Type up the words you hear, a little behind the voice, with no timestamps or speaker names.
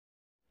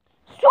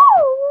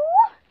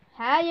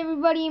Hi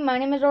everybody, my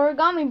name is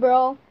Origami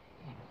Bro,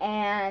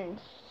 and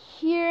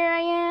here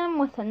I am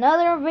with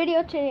another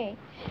video today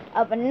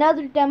of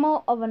another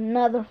demo of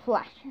another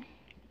flasher.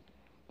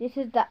 This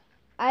is the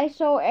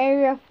ISO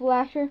area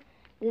flasher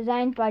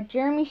designed by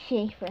Jeremy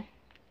Shafer.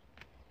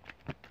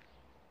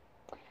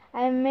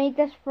 I made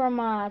this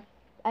from I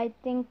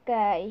think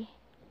a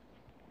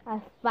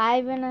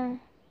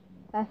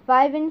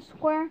 5-inch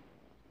square,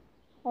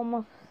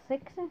 almost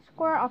 6-inch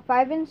square, a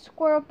 5-inch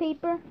square of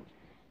paper.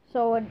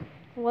 So it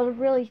was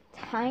really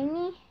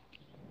tiny,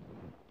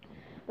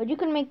 but you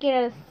can make it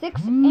a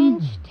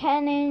 6-inch,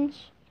 10-inch,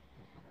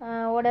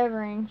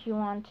 whatever inch you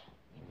want.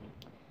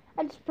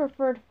 I just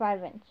preferred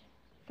 5-inch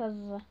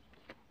because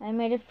I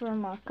made it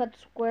from a cut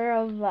square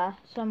of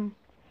some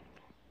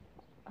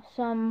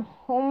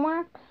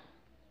homework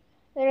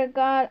that I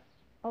got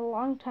a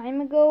long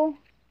time ago,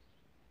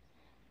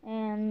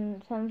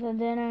 and since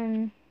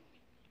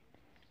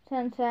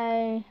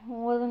I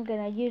wasn't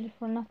gonna use it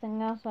for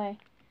nothing else, I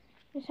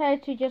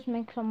decided to just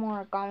make some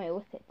more origami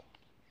with it.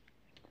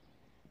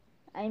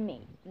 I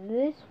made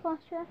this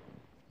flasher.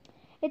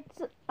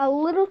 It's a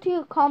little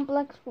too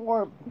complex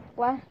for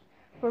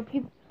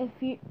people.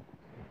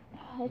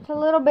 It's a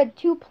little bit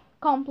too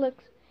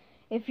complex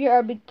if you're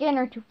a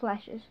beginner to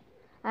flashes.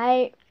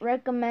 I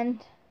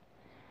recommend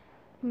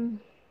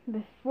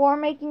before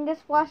making this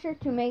flasher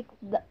to make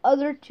the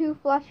other two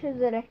flashers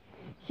that I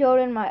showed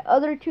in my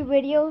other two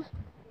videos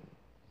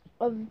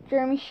of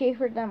Jeremy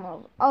Shafer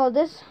demos. Oh,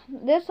 this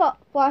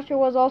flasher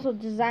was also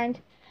designed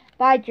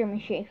by Jeremy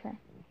Shafer.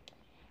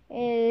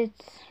 It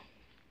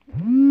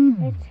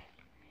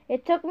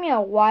took me a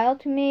while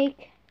to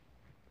make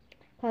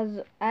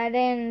because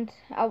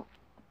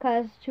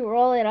to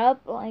roll it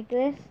up like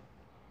this,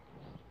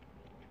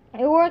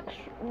 it works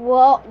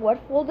well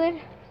wet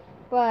folded,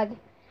 but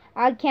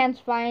I can't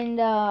find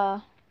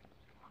a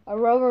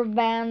rubber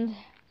band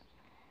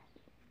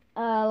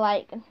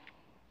like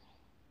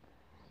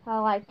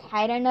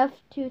tight enough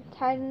to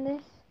tighten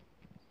this,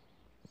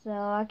 so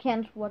I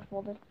can't wet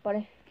fold it. But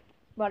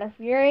if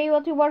you're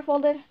able to wet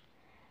fold it,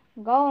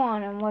 go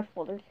on and wet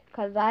fold it,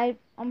 because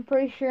I'm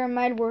pretty sure it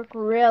might work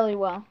really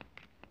well.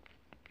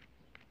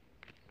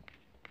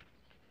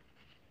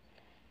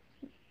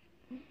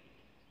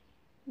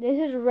 This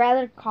is a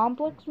rather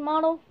complex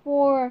model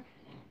for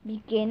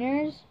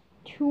beginners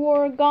to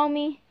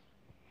origami.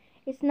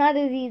 It's not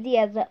as easy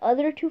as the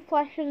other two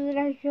flashes that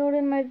I showed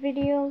in my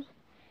videos.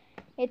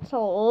 It's a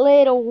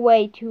little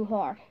way too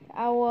hard.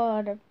 I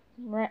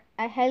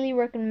highly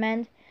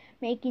recommend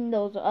making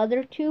those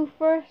other two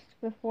first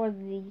before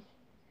these.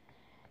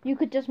 You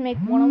could just make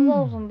one of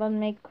those and then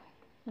make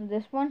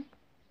this one,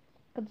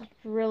 because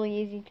it's really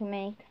easy to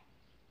make.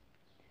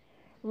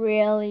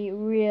 Really,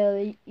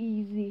 really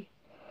easy.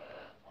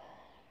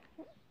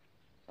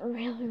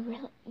 Really,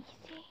 really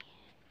easy.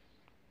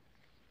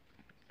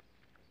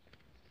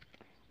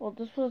 Well,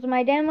 this was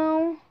my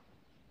demo,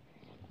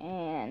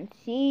 and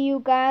see you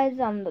guys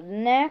on the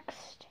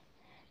next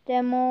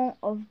demo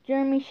of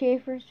Jeremy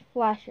Shafer's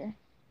flasher.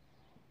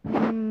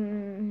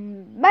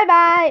 Bye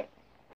bye.